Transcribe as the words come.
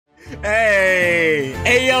Hey,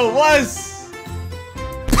 hey, yo, what's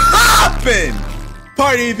poppin'?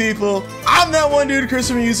 Party people, I'm that one dude, Chris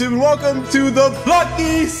from YouTube, and welcome to the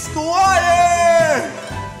Plucky Squire.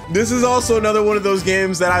 This is also another one of those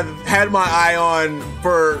games that I've had my eye on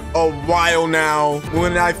for a while now.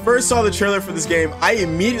 When I first saw the trailer for this game, I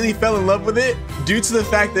immediately fell in love with it due to the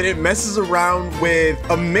fact that it messes around with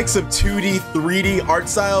a mix of 2D, 3D art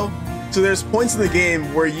style. So there's points in the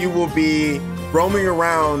game where you will be roaming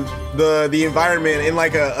around the environment in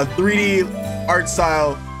like a 3D art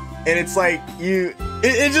style, and it's like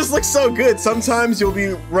it just looks so good. Sometimes you'll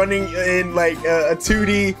be running in like a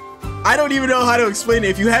 2D. I don't even know how to explain it.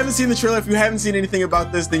 If you haven't seen the trailer, if you haven't seen anything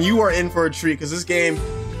about this, then you are in for a treat, because this game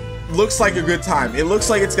looks like a good time. It looks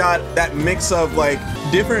like it's got that mix of like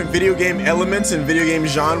different video game elements and video game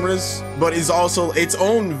genres, but is also its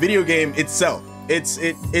own video game itself.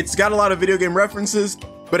 It's got a lot of video game references,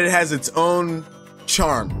 but it has its own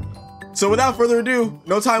charm. So without further ado,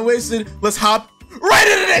 no time wasted, let's hop right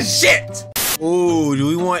into this shit! Ooh, do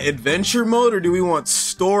we want adventure mode or do we want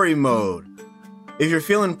story mode? If you're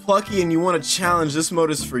feeling plucky and you want a challenge, this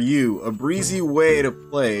mode is for you. A breezy way to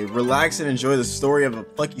play, relax and enjoy the story of a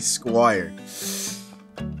Plucky Squire.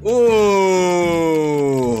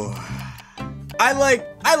 Ooh, I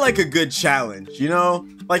like a good challenge, you know?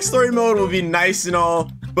 Like, story mode would be nice and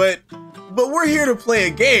all, but we're here to play a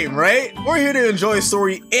game, right? We're here to enjoy a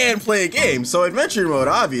story and play a game, so adventure mode,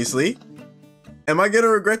 obviously. Am I gonna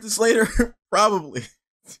regret this later? Probably.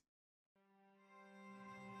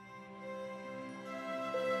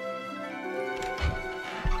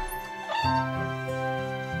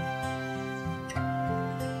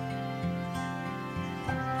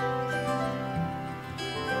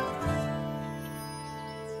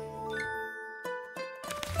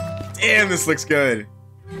 Damn, this looks good.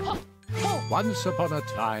 Once upon a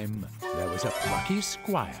time, there was a plucky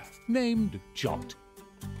squire named Jot.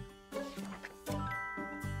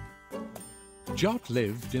 Jot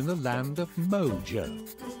lived in the land of Mojo,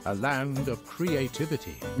 a land of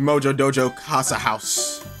creativity. Mojo Dojo Casa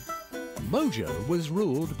House. Mojo was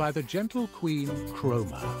ruled by the gentle queen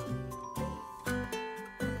Chroma.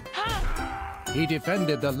 He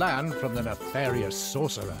defended the land from the nefarious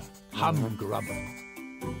sorcerer Humgrump,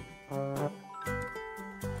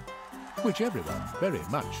 which everyone very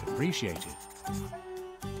much appreciated.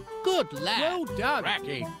 Good lad! Well done,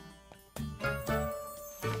 Racky!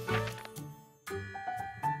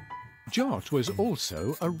 Jot was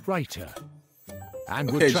also a writer,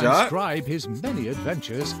 and would transcribe his many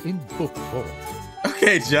adventures in book form.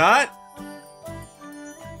 Okay, Jot!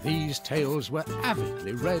 These tales were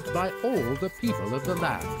avidly read by all the people of the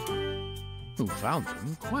land, who found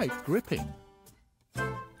them quite gripping.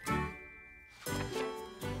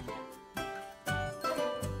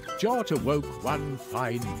 Jot awoke one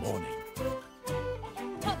fine morning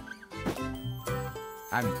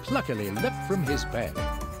and pluckily leapt from his bed.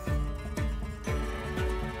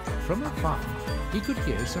 From afar, he could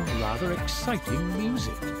hear some rather exciting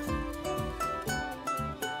music.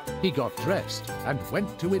 He got dressed and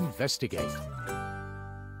went to investigate.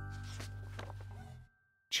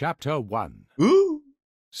 Chapter 1. Ooh!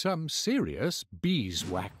 Some serious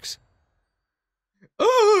beeswax.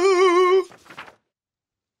 Ooh!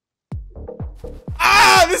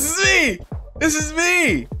 Ah, this is me! This is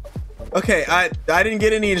me! Okay, I didn't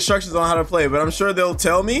get any instructions on how to play, but I'm sure they'll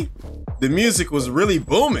tell me. The music was really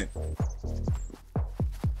booming.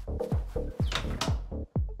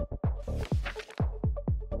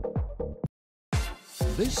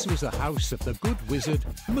 This was the house of the good wizard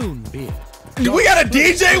Moonbeard. We got a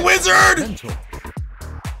DJ wizard! Mentor.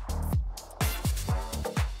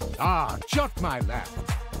 Ah, Jot, my lad,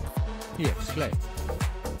 he exclaimed.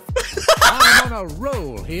 I'm on a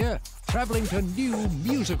roll here, traveling to new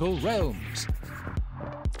musical realms.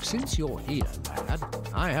 Since you're here, lad,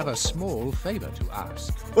 I have a small favor to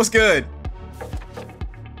ask. What's good?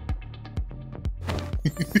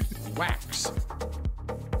 Wax.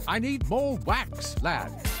 I need more wax,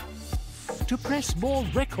 lad. To press more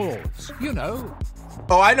records, you know.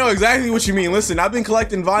 Oh, I know exactly what you mean. Listen, I've been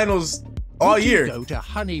collecting vinyls all year. Go to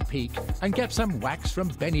Honey Peak and get some wax from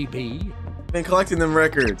Benny B. Been collecting them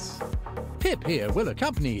records. Pip here will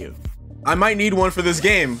accompany you. I might need one for this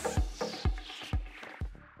game.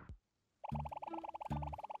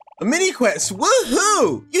 A mini quest,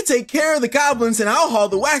 woohoo! You take care of the goblins and I'll haul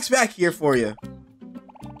the wax back here for you.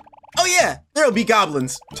 Oh yeah, there'll be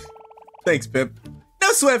goblins. Thanks, Pip.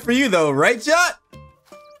 No sweat for you though, right, Jot?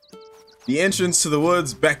 The entrance to the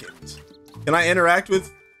woods beckons. Can I interact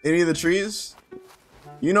with any of the trees?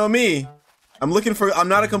 You know me. I'm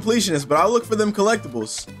not a completionist, but I'll look for them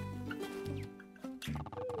collectibles.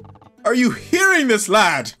 Are you hearing this,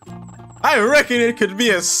 lad? I reckon it could be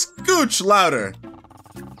a scooch louder.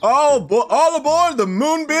 All aboard the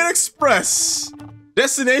Moonbeam Express.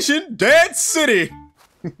 Destination, Dead City.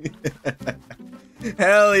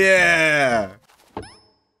 Hell yeah.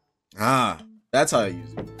 Ah, that's how I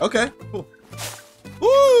use it. Okay, cool.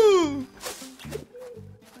 Woo!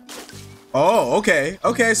 Oh, okay.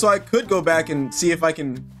 Okay, so I could go back and see if I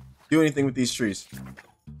can do anything with these trees.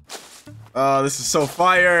 Oh, this is so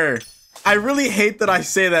fire. I really hate that I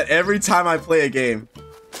say that every time I play a game.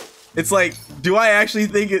 It's like, do I actually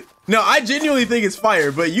think it? No, I genuinely think it's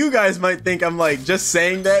fire, but you guys might think I'm like just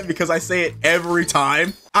saying that because I say it every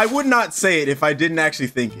time. I would not say it if I didn't actually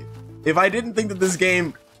think it. If I didn't think that this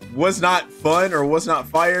game was not fun or was not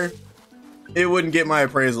fire, it wouldn't get my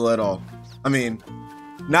appraisal at all. I mean,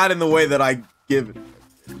 not in the way that I give it.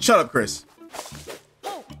 Shut up, Chris.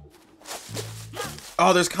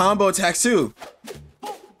 Oh, there's combo attacks too.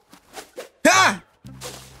 Ha!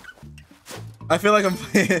 I feel like I'm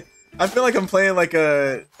playing like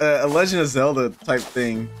a Legend of Zelda type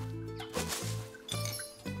thing.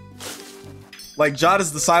 Like Jot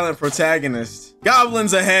is the silent protagonist.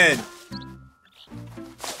 Goblins ahead.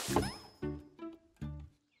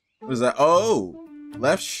 What is that? Oh,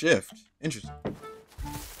 left shift. Interesting.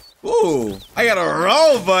 Ooh, I got a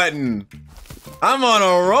roll button. I'm on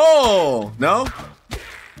a roll. No?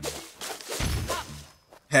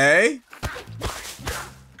 Hey?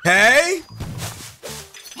 Hey?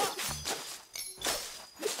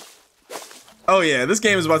 Oh yeah, this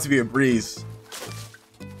game is about to be a breeze.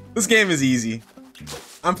 This game is easy.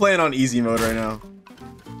 I'm playing on easy mode right now.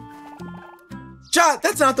 Jot,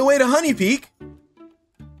 that's not the way to Honey Peak.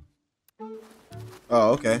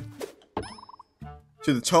 Oh, okay.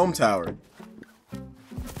 To the Tome Tower.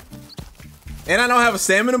 And I don't have a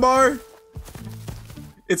stamina bar?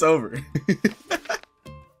 It's over.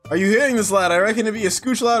 Are you hearing this, lad? I reckon it'd be a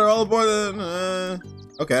scooch louder all aboard the...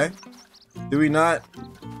 okay. Do we not...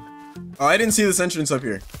 Oh, I didn't see this entrance up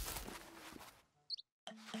here.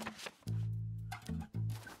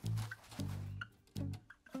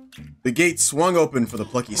 The gate swung open for the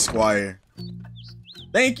Plucky Squire.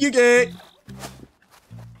 Thank you, gate!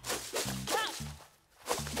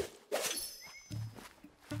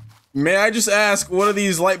 May I just ask, what are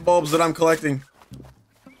these light bulbs that I'm collecting?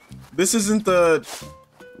 This isn't the...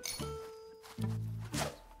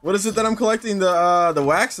 What is it that I'm collecting? The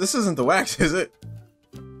wax? This isn't the wax, is it?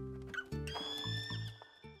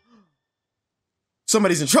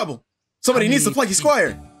 Somebody's in trouble. Somebody needs the Plucky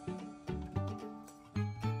Squire.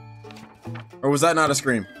 Or was that not a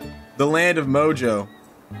scream? The land of Mojo.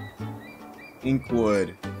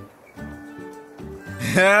 Inkwood.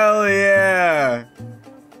 Hell yeah.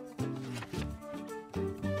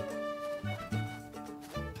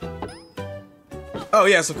 Oh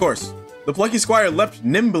yes, of course. The Plucky Squire leapt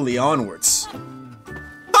nimbly onwards.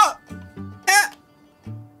 Ah! Ah!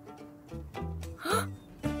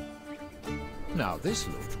 Now this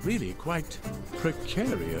looked really quite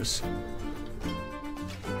precarious.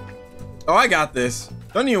 Oh, I got this.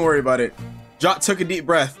 Don't even worry about it. Jot took a deep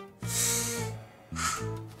breath.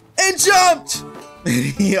 And jumped!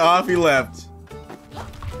 And off he left.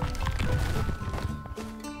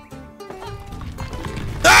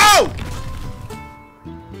 Oh!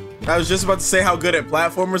 I was just about to say how good at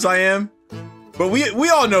platformers I am. But we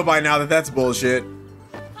all know by now that that's bullshit.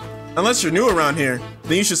 Unless you're new around here,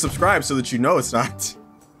 then you should subscribe so that you know it's not.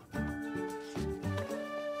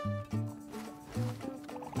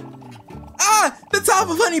 Ah! The top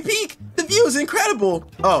of Honey Peak! The view is incredible!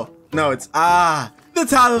 Oh, no, it's the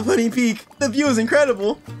top of Honey Peak! The view is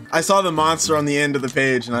incredible! I saw the monster on the end of the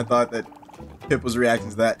page and I thought that Pip was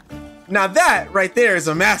reacting to that. Now that right there is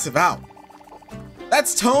a massive owl.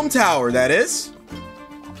 That's Tome Tower, that is.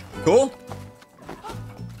 Cool.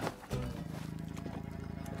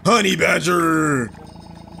 Honey Badger!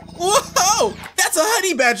 Whoa! That's a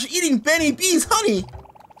honey badger eating Benny B's honey!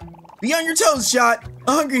 Be on your toes, Jot.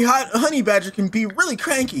 A hungry hot honey badger can be really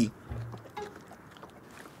cranky.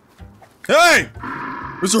 Hey!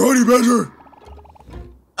 Mr. Honey Badger!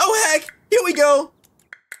 Oh heck! Here we go!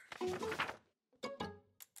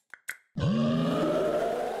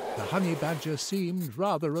 The honey badger seemed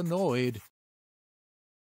rather annoyed.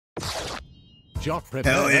 Jot prepared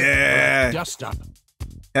Hell yeah! for a dust up.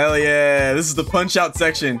 Hell yeah! This is the punch out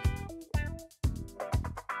section.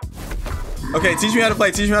 Okay, teach me how to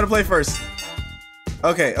play. Teach me how to play first.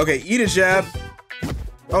 Okay, okay. Eat a jab.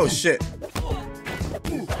 Oh shit.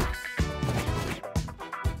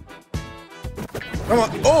 Come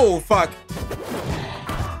on. Oh fuck.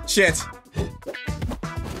 Shit.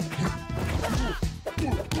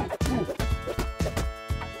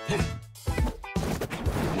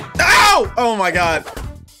 Oh! Oh my god.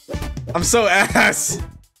 I'm so ass.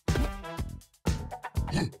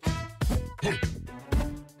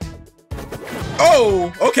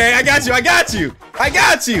 Oh! Okay, I got you. I got you. I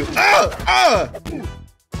got you.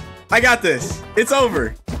 I got this. It's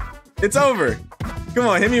over. It's over. Come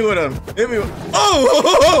on, hit me with him. Hit me with.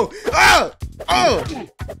 Oh! Oh! Oh!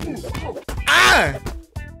 Ah!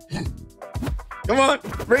 Come on,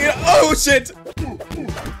 bring it. Oh shit!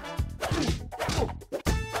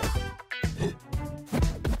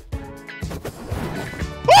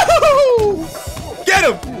 Woo! Get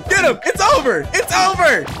him! Get him! It's over! It's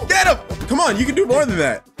over! Get him! Come on, you can do more than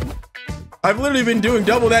that. I've literally been doing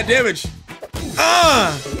double that damage.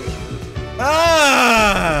 Ah!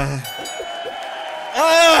 Ah!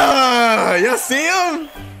 Ah! You see him?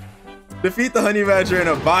 Defeat the honey badger in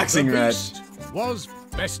a boxing match. Was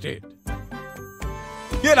bested.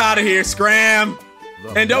 Get out of here, Scram!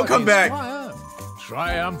 And don't come back.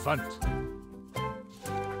 Triumphant.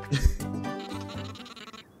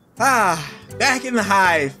 Ah, back in the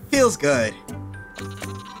hive. Feels good.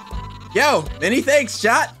 Yo, many thanks,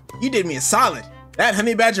 Jot. You did me a solid. That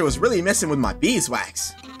honey badger was really messing with my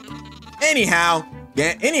beeswax. Anyhow,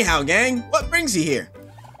 gang, what brings you here?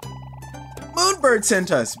 Moonbird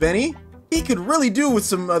sent us, Benny. He could really do with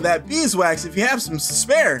some of that beeswax if you have some to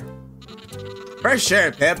spare. For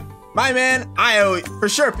sure, Pip. My man, I owe you. For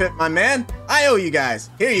sure, Pip, my man. I owe you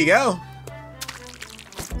guys. Here you go.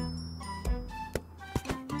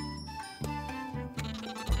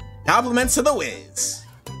 Compliments to the Wiz.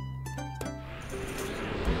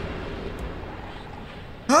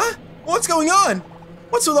 Huh? What's going on?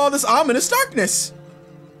 What's with all this ominous darkness?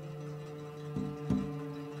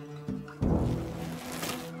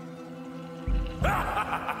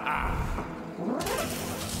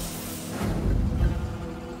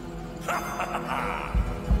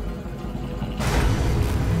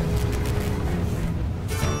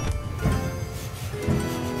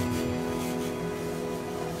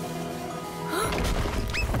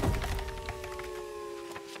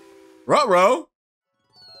 Ruh-roh.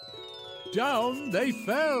 Down they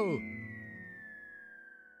fell.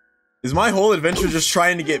 Is my whole adventure just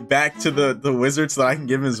trying to get back to the wizard so that I can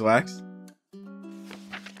give him his wax?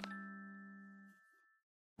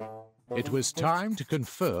 It was time to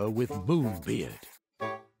confer with Moonbeard.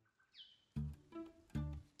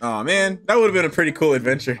 Oh man, that would have been a pretty cool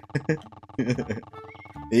adventure.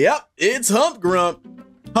 Yep, it's Humgrump.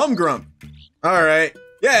 Humgrump. Alright.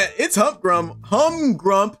 Yeah, it's Humgrump.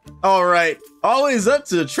 Humgrump. Alright. Always up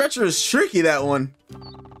to treacherous tricky, that one.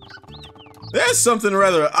 There's something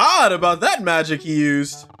rather odd about that magic he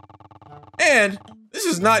used. And this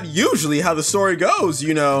is not usually how the story goes,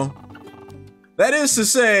 you know. That is to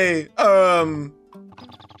say,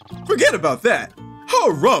 forget about that.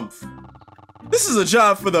 Harumph. This is a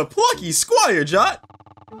job for the Plucky Squire, Jot.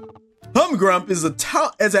 Humgrump is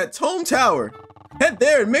at Tome Tower. Head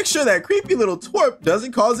there and make sure that creepy little twerp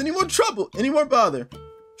doesn't cause any more trouble, bother.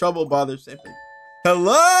 Trouble, bother, same thing.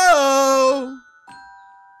 Hello?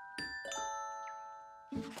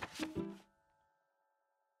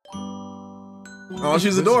 Oh,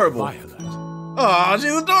 she's adorable. Violet. Oh,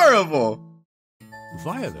 she's adorable.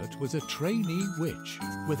 Violet was a trainee witch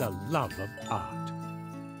with a love of art.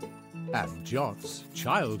 And Jot's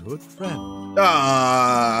childhood friend.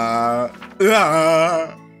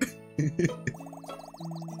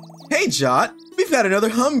 Hey, Jot. We've had another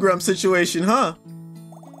Humgrump situation, huh?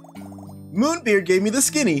 Moonbeard gave me the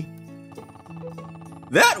skinny.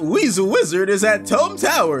 That weasel wizard is at Tome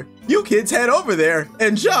Tower. You kids head over there,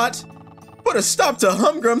 and Jot, put a stop to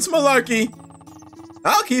Humgrump's malarkey.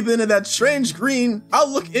 I'll look into that strange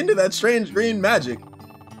green magic.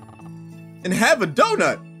 And have a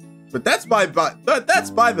donut. But that's by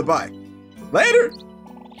the by. Later.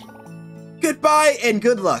 Goodbye and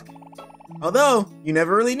good luck. Although, you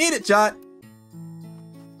never really need it, Jot.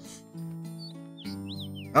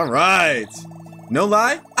 Alright. No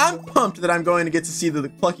lie, I'm pumped that I'm going to get to see the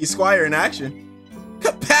Plucky Squire in action.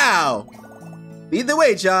 Kapow! Lead the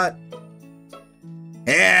way, Jot.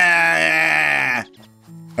 Yeah!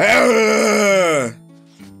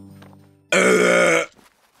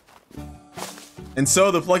 And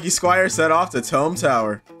so the Plucky Squire set off to Tome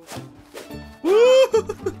Tower. Woo!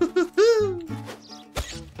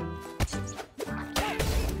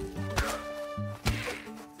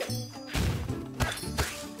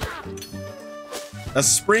 A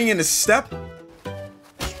spring in his step,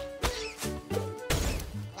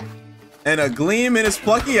 and a gleam in his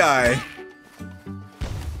plucky eye.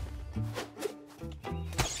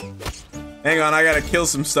 Hang on, I gotta kill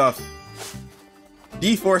some stuff.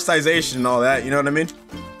 Deforestation and all that, you know what I mean?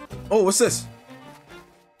 Oh, what's this?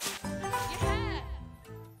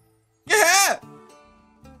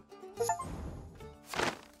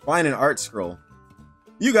 Find an art scroll.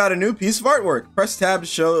 You got a new piece of artwork. Press tab to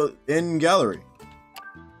show in gallery.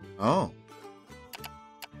 Oh.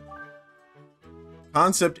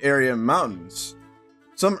 Concept area mountains.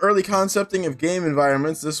 Some early concepting of game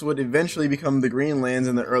environments. This would eventually become the green lands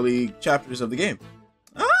in the early chapters of the game.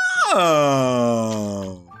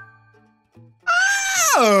 Oh.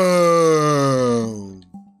 Oh.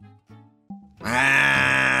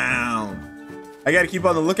 Wow. I gotta keep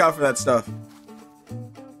on the lookout for that stuff.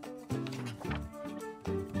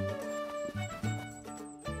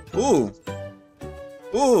 Ooh.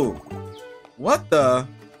 Ooh. What the?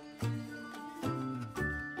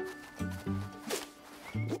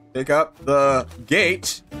 Pick up the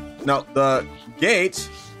gate. No, the gate.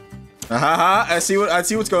 Haha, I see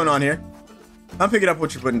what's going on here. I'm picking up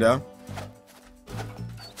what you're putting down.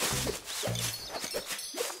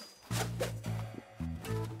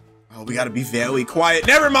 Oh, we gotta be very quiet.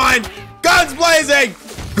 Never mind! Guns blazing!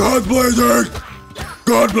 Guns blazing!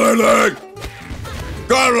 Guns blazing!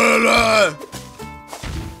 Guns blazing!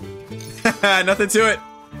 Nothing to it.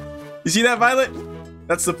 You see that, Violet?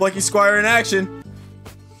 That's the Plucky Squire in action.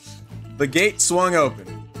 The gate swung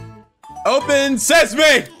open. Open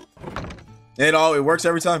sesame! It works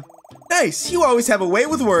every time. Nice, you always have a way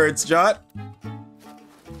with words, Jot.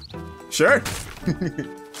 Sure.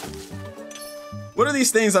 What are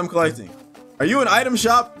these things I'm collecting? Are you an item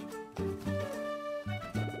shop?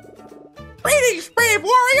 Greetings, brave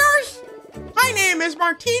warriors! My name is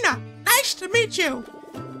Martina. Nice to meet you.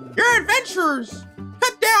 Your adventurers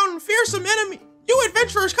cut down fearsome enemies. You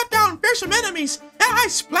adventurers cut down fearsome enemies, and I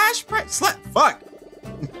splash Fuck.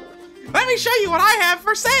 Let me show you what I have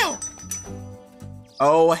for sale.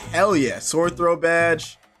 Oh, hell yeah. Sword throw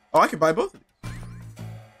badge. Oh, I could buy both of these.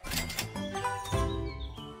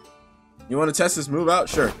 You want to test this move out?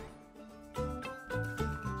 Sure.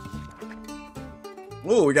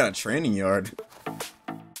 Ooh, we got a training yard.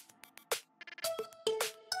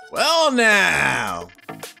 Well, now.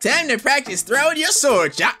 Time to practice throwing your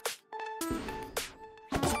sword, Chop.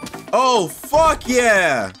 Oh, fuck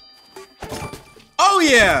yeah. Oh,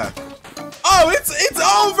 yeah. Oh, it's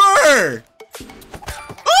over.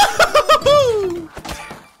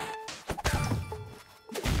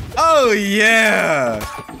 Oh, yeah.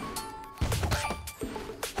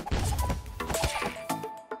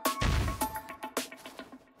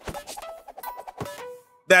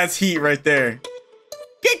 That's heat right there.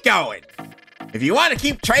 Get going. If you want to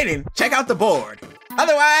keep training, check out the board.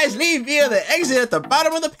 Otherwise, leave via the exit at the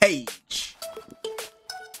bottom of the page.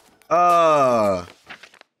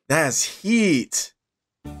 That's heat.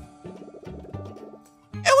 It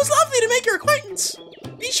was lovely to make your acquaintance.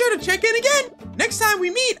 Be sure to check in again. Next time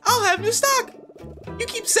we meet, I'll have new stock. You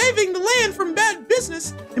keep saving the land from bad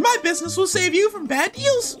business, and my business will save you from bad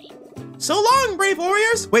deals. So long, brave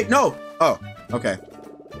warriors. Wait, no. Oh, okay.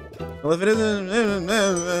 Well, if it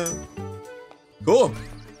isn't... Cool.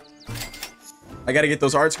 I gotta get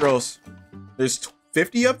those art scrolls. There's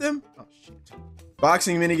 50 of them? Oh, shit.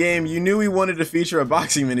 Boxing minigame. You knew we wanted to feature a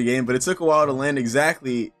boxing minigame, but it took a while to land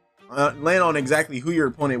on exactly who your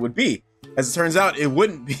opponent would be. As it turns out, it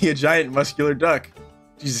wouldn't be a giant muscular duck.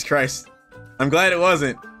 Jesus Christ. I'm glad it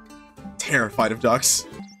wasn't. Terrified of ducks.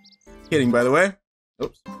 Kidding, by the way.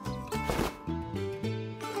 Oops.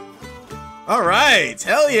 All right,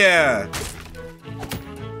 hell yeah.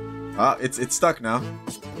 It's stuck now.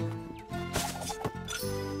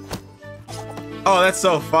 Oh, that's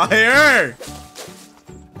so fire!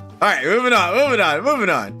 All right, moving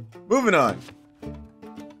on.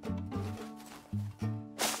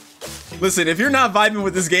 Listen, if you're not vibing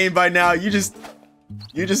with this game by now, you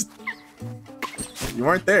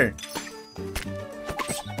weren't there.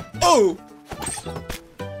 Oh!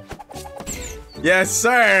 Yes,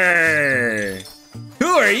 sir! Who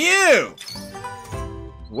are you?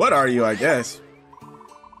 What are you, I guess?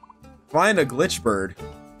 Find a glitch bird.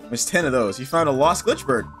 There's 10 of those. You found a lost glitch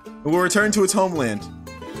bird. It will return to its homeland.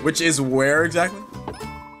 Which is where exactly?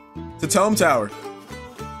 To Tome Tower.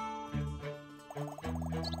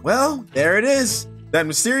 Well, there it is. That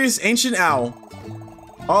mysterious ancient owl.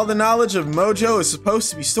 All the knowledge of Mojo is supposed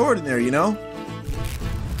to be stored in there, you know?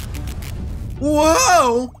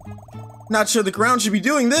 Whoa! Not sure the ground should be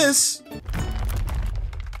doing this.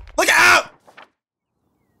 Look out!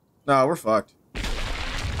 No, we're fucked.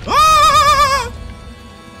 Ah!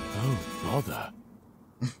 Oh, bother.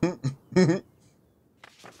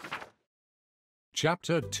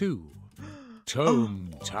 Chapter 2.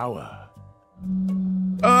 Tome Tower.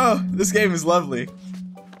 Oh, this game is lovely.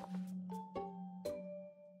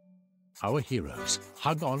 Our heroes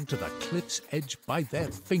hung on to the cliff's edge by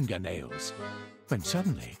their fingernails, when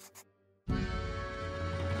suddenly...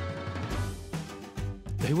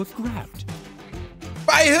 they were grabbed.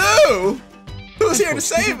 By who? Who's here to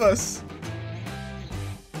save us?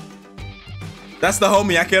 That's the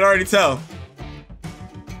homie, I can already tell.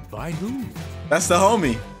 By who? That's the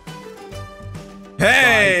homie.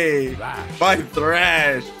 Hey! By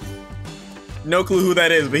Thrash. No clue who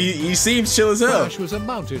that is, but he seems chill as hell. Thrash was a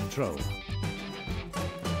mountain troll.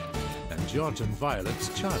 And George and Violet's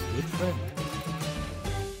childhood friend.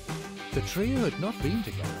 The trio had not been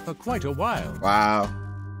together for quite a while. Wow.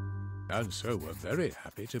 And so were very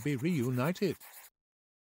happy to be reunited.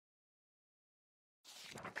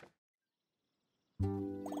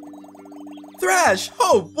 Thrash!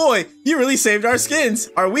 Oh boy, you really saved our skins.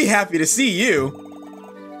 Are we happy to see you?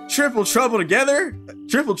 Triple trouble together?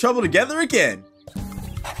 Triple trouble together again.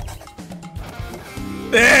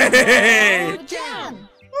 Hey!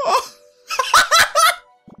 Oh.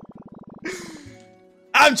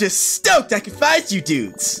 I'm just stoked I could find you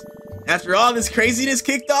dudes. After all this craziness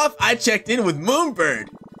kicked off, I checked in with Moonbeard.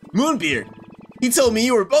 He told me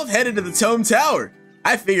you were both headed to the Tome Tower.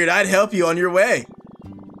 I figured I'd help you on your way.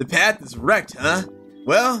 The path is wrecked, huh?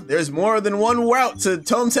 Well, there's more than one route to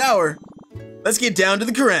Tome Tower. Let's get down to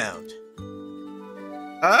the ground.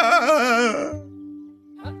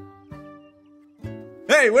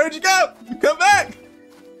 Hey, where'd you go? Come back!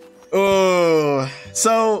 Oh,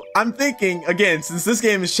 so I'm thinking, again, since this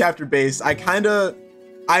game is chapter based,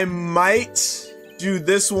 I might do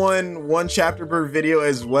this one chapter per video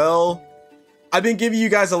as well. I've been giving you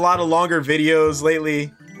guys a lot of longer videos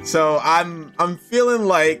lately, so I'm feeling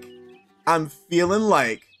like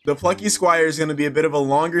the Plucky Squire is going to be a bit of a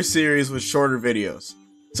longer series with shorter videos.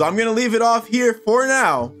 So I'm going to leave it off here for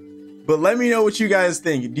now, but let me know what you guys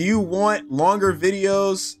think. Do you want longer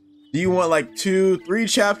videos? Do you want like 2-3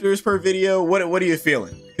 chapters per video? What are you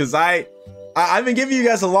feeling? Because I've been giving you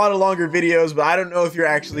guys a lot of longer videos, but I don't know if you're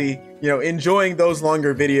actually, enjoying those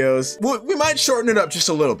longer videos. We might shorten it up just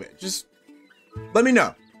a little bit. Just let me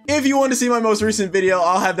know. If you want to see my most recent video,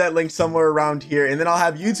 I'll have that linked somewhere around here, and then I'll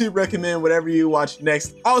have YouTube recommend whatever you watch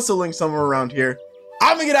next, also linked somewhere around here.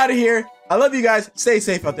 I'm gonna get out of here. I love you guys. Stay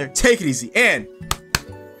safe out there. Take it easy, and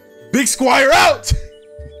Big Squire out!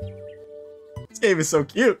 This game is so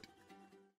cute.